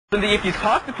Cindy, if you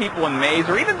talk to people in Mays,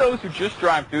 or even those who just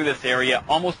drive through this area,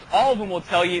 almost all of them will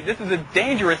tell you this is a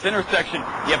dangerous intersection.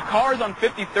 You have cars on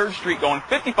 53rd Street going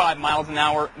 55 miles an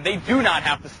hour. They do not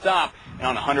have to stop. And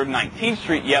on 119th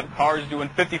Street, you have cars doing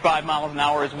 55 miles an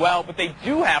hour as well, but they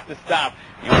do have to stop.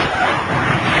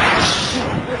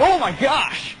 Oh my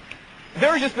gosh!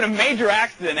 There's just been a major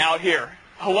accident out here.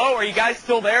 Hello, are you guys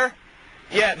still there?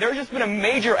 Yeah, there's just been a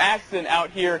major accident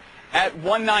out here at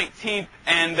 119th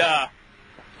and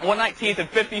 119th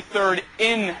and 53rd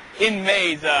in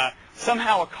Mays.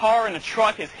 Somehow a car and a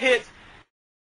truck has hit